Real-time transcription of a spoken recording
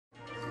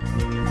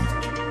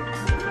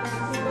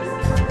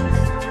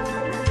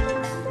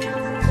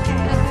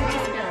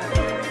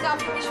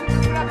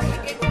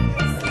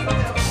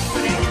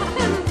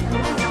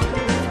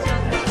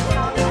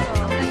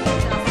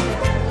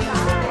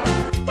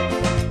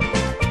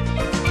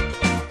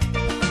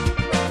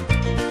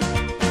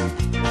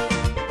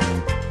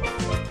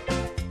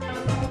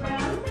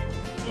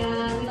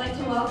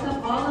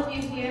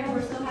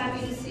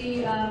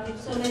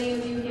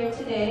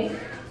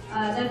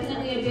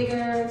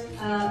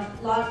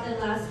lot than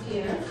last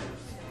year.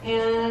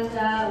 And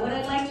what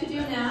I'd like to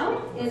do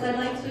now is I'd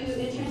like to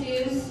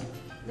introduce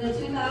the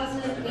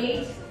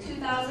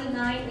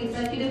 2008-2009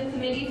 Executive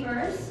Committee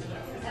first,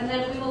 and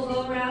then we will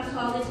go around to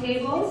all the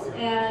tables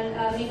and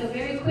make a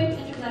very quick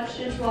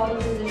introduction to all the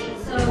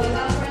positions. So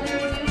without further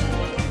ado, let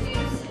me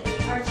introduce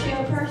our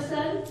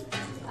chairperson,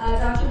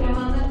 Dr.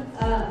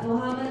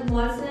 Mohammed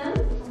Muazzam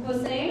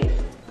Hussain.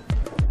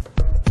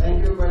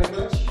 Thank you very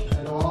much,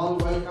 and all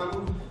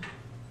welcome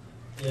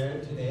here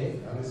today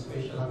on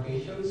special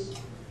occasions.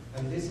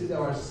 And this is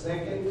our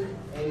second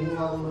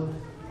annual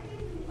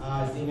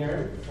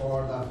dinner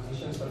for the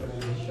Physicians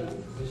Organization,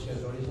 which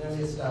was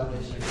originally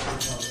established in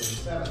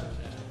 2007.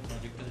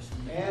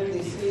 And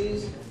this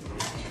is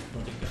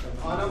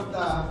one of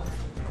the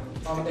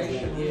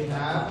foundations we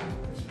have.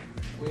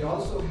 We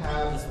also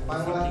have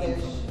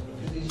Bangladesh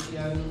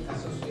Physician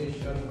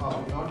Association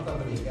of North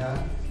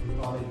America, we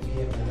call it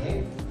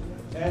BMNA,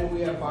 and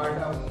we are part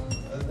of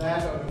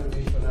that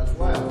organization as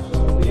well.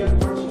 So we are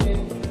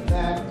fortunate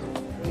that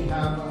we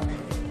have a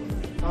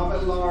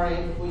Nobel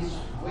laureate who is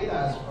with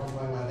us from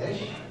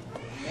Bangladesh,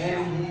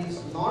 and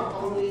he's not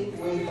only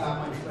with the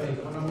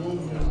microeconomy,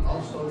 he's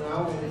also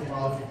now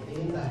involved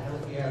in the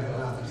healthcare and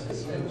other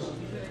systems,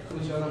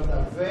 which is one of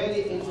the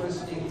very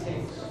interesting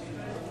things.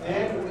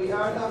 And we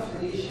are the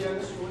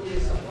physicians who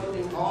is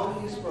supporting all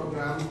these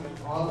programs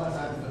all the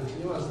time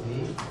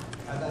continuously.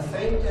 At the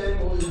same time,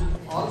 we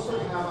also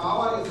have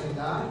our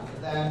agenda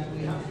that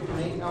we have to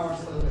make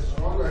ourselves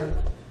stronger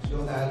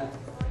so that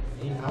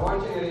in our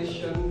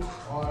generation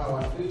or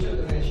our future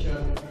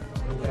generation,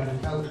 we can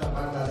help the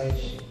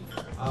Bangladesh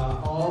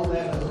all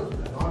levels,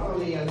 not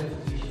only as a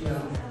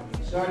physician,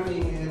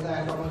 serving in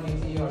the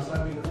community or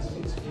serving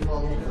district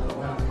people,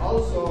 but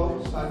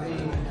also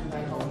serving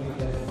the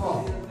community as a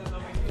whole.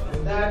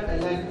 With that,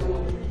 I'd like to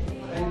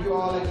thank you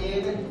all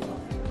again,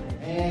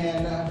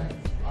 and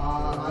I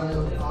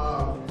will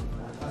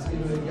ask you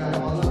to enjoy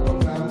all the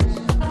programs.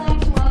 I'd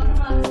like to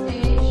welcome on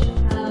stage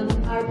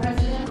our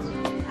president,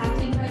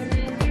 acting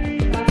president,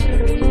 Dr.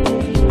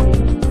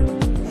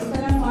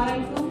 Assalamu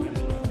alaikum.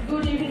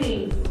 Good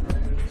evening.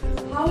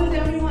 How is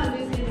everyone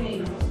this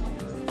evening?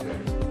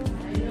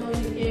 I know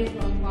you came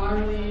from far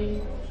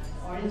away,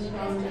 Orange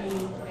County,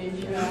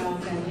 Ventura,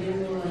 San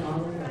Diego, and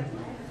all of that.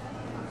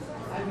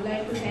 I would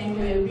like to thank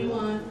you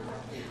everyone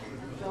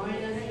join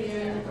us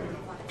here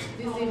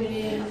this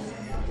evening,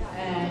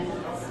 and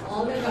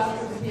all the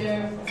doctors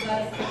here,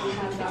 plus we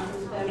have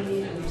doctors'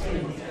 family and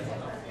friends.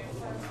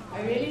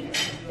 I really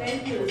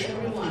thank you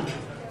everyone.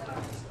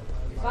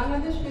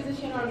 Bangladesh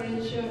Physician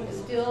Organization is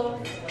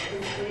still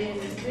in a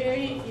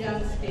very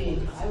young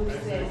stage. I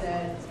would say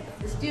that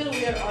still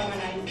we are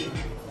organizing.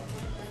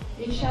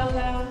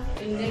 Inshallah,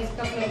 in the next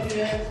couple of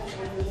years,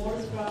 we'll be more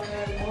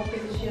stronger, more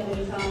physicians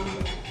will come,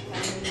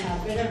 and we'll have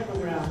better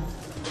programs.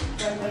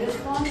 But the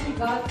response we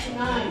got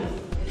tonight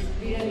is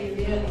really,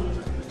 really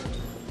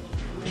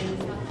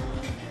amazing.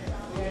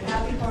 We're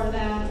happy for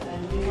that,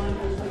 and we want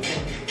your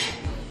support.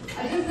 I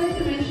just like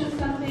to mention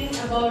something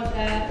about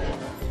that.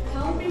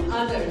 Helping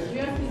others. We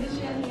are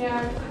physicians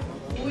here.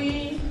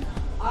 We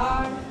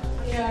are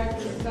here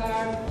to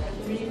serve the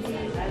community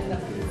and the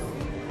people.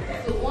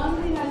 So one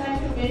thing I'd like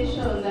to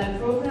mention, that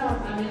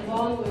program I'm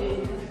involved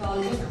with is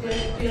called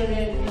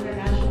Children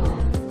International.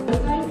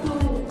 I'd like to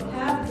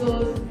have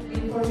those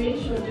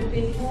information to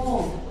take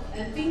home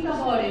and think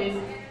about it,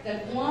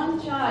 that one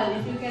child,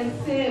 if you can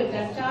save,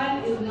 that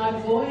child is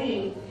not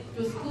going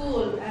to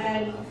school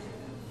and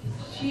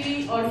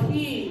she or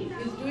he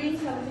is doing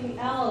something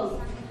else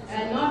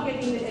and not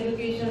getting the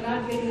education,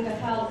 not getting the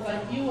help,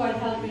 but you are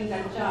helping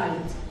that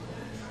child.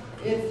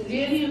 It's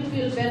really, you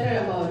feel better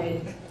about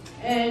it.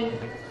 And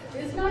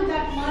it's not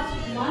that much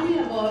money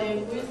about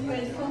it. We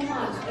spend so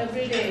much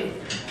every day.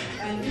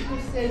 And you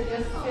could say,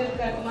 just save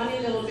that money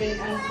a little bit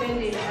and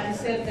spend it and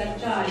save that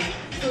child.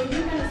 So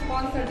you can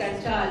sponsor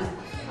that child.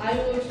 I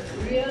would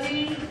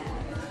really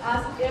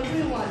ask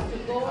everyone to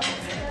go to the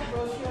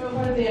brochure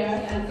over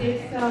there and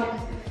take some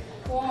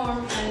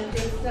form and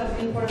take some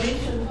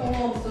information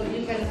home so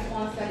you can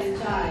sponsor a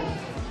child.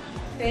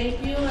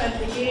 Thank you,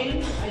 and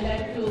again, I'd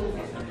like to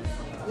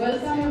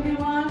welcome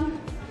everyone,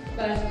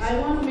 but I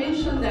want to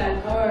mention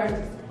that our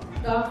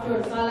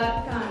Dr.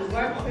 Salat Khan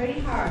worked very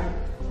hard,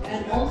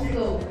 and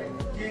also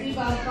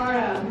Siba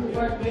Farah, who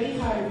worked very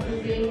hard to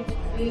bring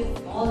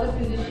all the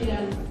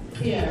physicians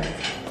here.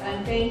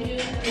 And thank you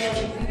to our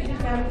executive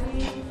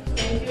committee,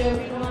 thank you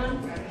everyone.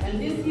 And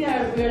this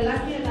year, we're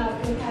lucky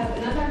enough to have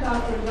another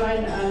doctor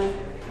join us,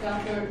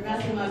 Dr.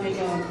 Nasima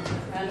Begum,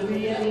 and we're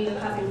really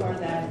happy for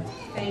that.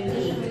 Thank you.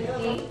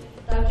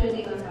 Dr.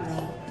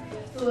 Nikafai,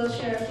 who will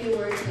share a few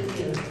words with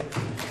you.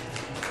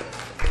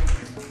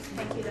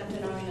 Thank you, Dr.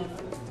 Norino.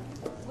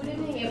 Good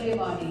evening,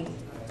 everybody.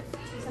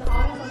 It's an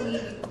honor for me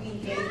to be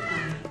here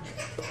tonight,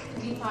 to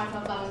be part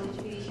of Bangladesh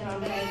Physician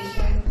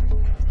Organization.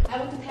 I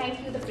want to thank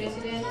you, the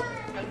President,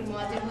 Dr.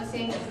 Muazzam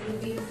Hussain, Dr.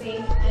 Ruby Hussain,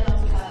 and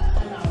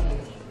Norino.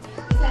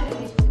 This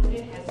academic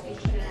student has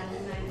special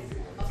alumni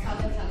of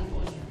Southern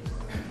California.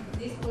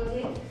 This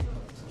project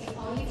is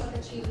only for the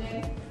children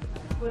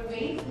were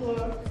very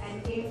poor and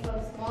came from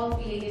small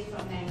villages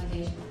from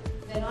Bangladesh.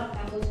 They're not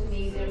able to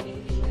make their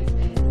education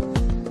expenses.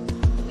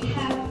 We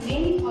have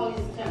many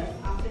polyesters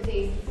after the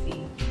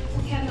SSC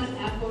who cannot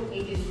afford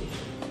agency.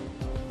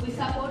 We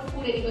support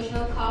food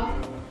educational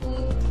camp,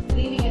 food,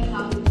 living and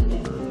housing to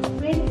them.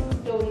 Great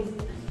stories,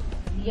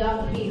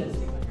 young heroes.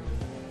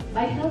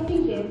 By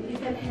helping them, we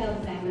can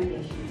help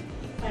Bangladesh.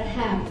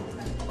 Perhaps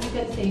we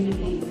can save the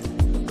day.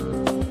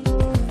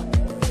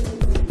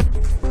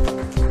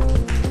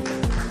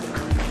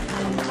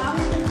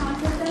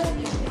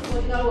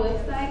 Our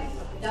website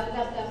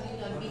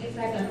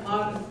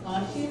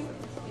www.bdsite.org/scholarship.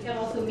 You can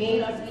also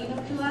mail or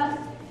email to us,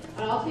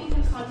 or also you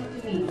can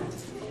contact me.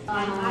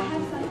 I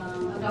have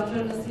some,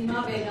 Dr.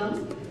 Nasima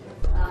Begum.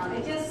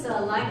 I just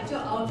like to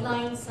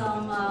outline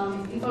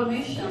some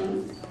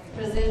information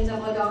present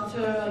about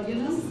Dr.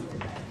 Yunus,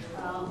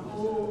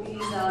 who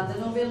is the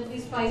Nobel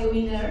Peace Prize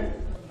winner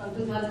from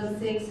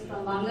 2006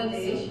 from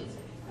Bangladesh.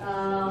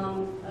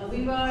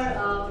 We were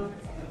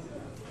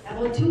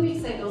about 2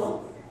 weeks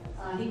ago.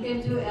 He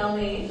came to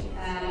LA,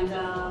 and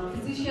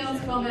physicians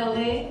from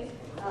LA,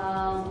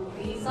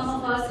 some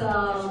of us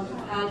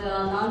had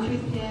lunch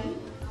with him.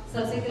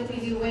 Subsequently,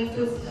 we went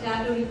to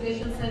Shadow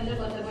Recreation Center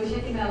for the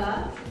Boishaki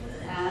Mela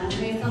and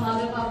met some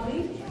other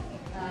public.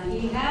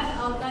 He had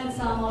outlined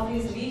some of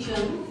his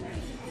vision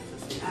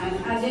and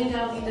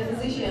agenda with the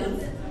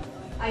physicians.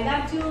 I'd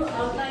like to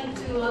outline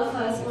to all of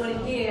us who are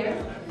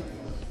here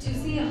to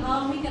see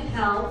how we can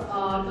help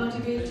or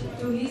contribute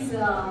to his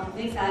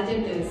next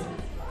agendas.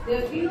 There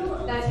are few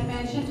that he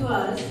mentioned to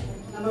us.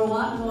 Number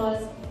one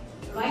was,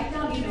 right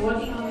now he's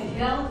working on a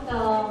health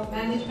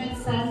management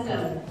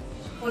center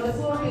for the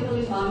poor people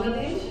in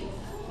Bangladesh,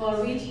 for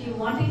which he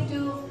wanted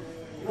to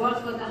work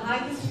for the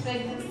high-risk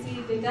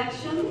pregnancy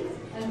detection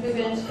and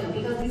prevention,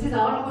 because this is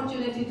our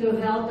opportunity to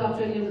help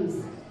Dr.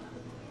 Yunus.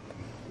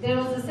 There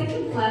was a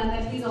second plan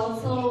that he's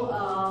also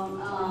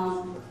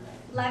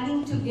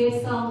planning to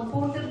get some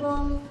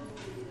portable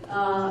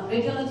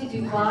radiology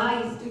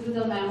device to do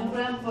the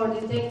mammogram for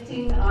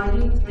detecting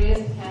early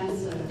breast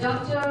cancer.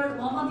 Dr.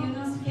 Mohammad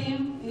Yunus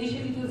came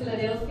initially to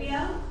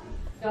Philadelphia.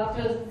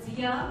 Dr.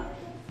 Zia,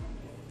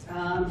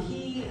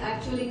 he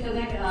actually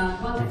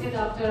contacted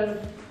Dr.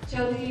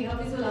 Chaudhry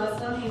Hafizul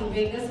Hassan in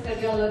Vegas,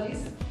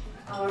 cardiologist,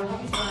 or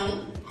Hafiz Bhai.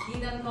 He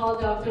then called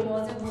Dr.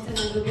 Mohsen Hussain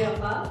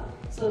Andubiappa.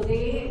 So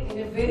they, in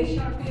a very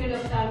short period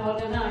of time,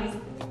 organized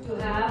to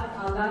have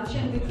a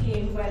luncheon with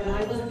him while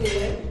I was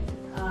there.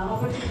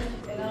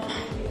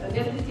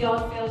 Definitely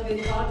all felt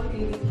very proud to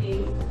be with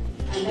him,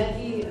 and that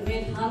he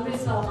made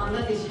hundreds of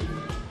Bangladeshi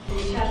in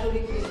the Shadow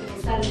Recreation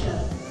Center.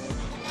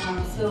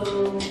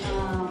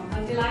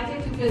 I'm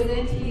delighted to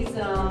present his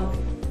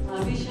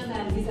vision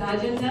and his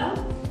agenda.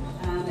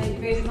 Thank you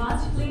very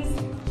much. Please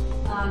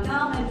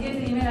come and get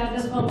the email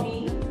address from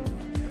me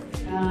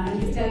and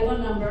his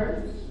telephone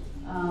number.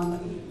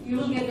 You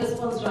will get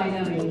response right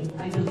away,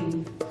 I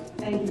believe.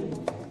 Thank you.